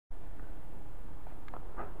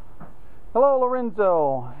Hello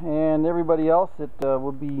Lorenzo and everybody else that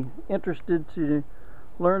will be interested to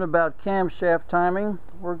learn about camshaft timing.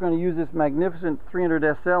 We're going to use this magnificent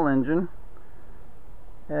 300 SL engine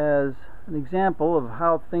as an example of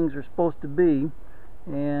how things are supposed to be,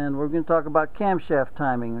 and we're going to talk about camshaft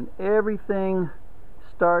timing. And everything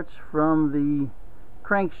starts from the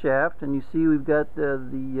crankshaft, and you see we've got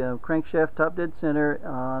the crankshaft top dead center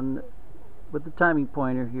on with the timing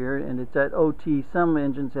pointer here, and it's at OT. Some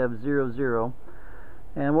engines have 00,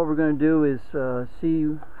 and what we're going to do is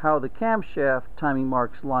see how the camshaft timing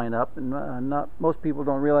marks line up. And most people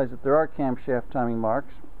don't realize that there are camshaft timing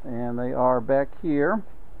marks, and they are back here,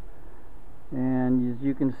 and as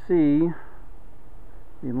you can see,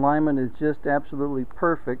 the alignment is just absolutely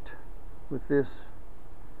perfect with this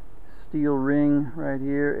steel ring right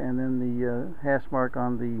here, and then the hash mark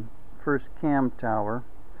on the first cam tower.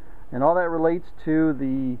 And all that relates to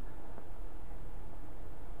the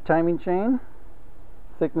timing chain,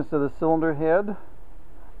 thickness of the cylinder head,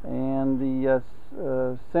 and the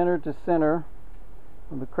center to center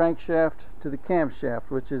of the crankshaft to the camshaft,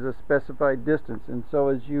 which is a specified distance. And so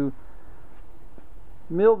as you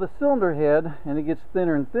mill the cylinder head and it gets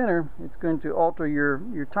thinner and thinner, it's going to alter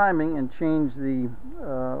your timing and change the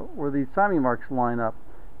where these timing marks line up.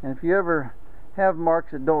 And if you ever have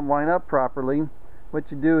marks that don't line up properly, what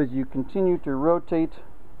you do is you continue to rotate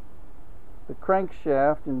the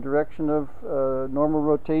crankshaft in direction of normal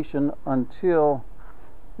rotation until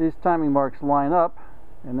these timing marks line up,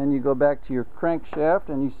 and then you go back to your crankshaft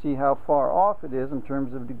and you see how far off it is in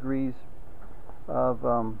terms of degrees of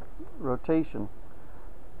rotation.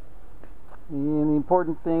 And the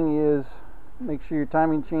important thing is make sure your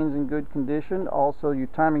timing chain is in good condition. Also your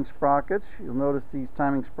timing sprockets. You'll notice these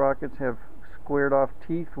timing sprockets have squared off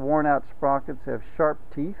teeth. Worn out sprockets have sharp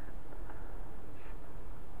teeth.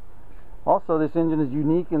 Also, this engine is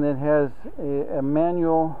unique in that it has a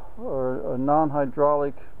manual or a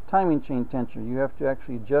non-hydraulic timing chain tensioner. You have to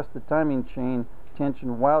actually adjust the timing chain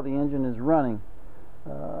tension while the engine is running,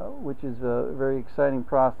 which is a very exciting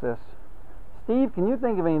process. Steve, can you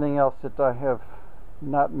think of anything else that I have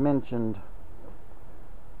not mentioned?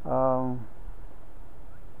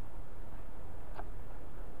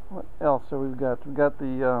 What else have we got? We've got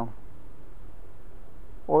the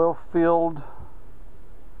oil-filled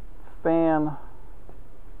fan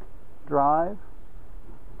drive.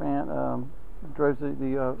 Drives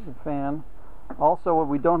the fan. Also, what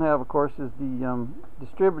we don't have, of course, is the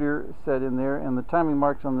distributor set in there, and the timing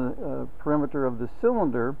marks on the perimeter of the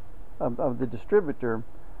cylinder of the distributor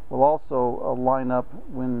will also line up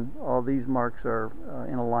when all these marks are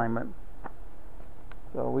in alignment.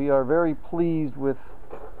 So we are very pleased with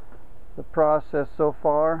the process so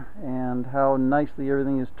far and how nicely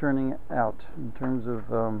everything is turning out in terms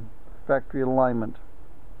of factory alignment.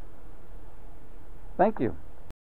 Thank you.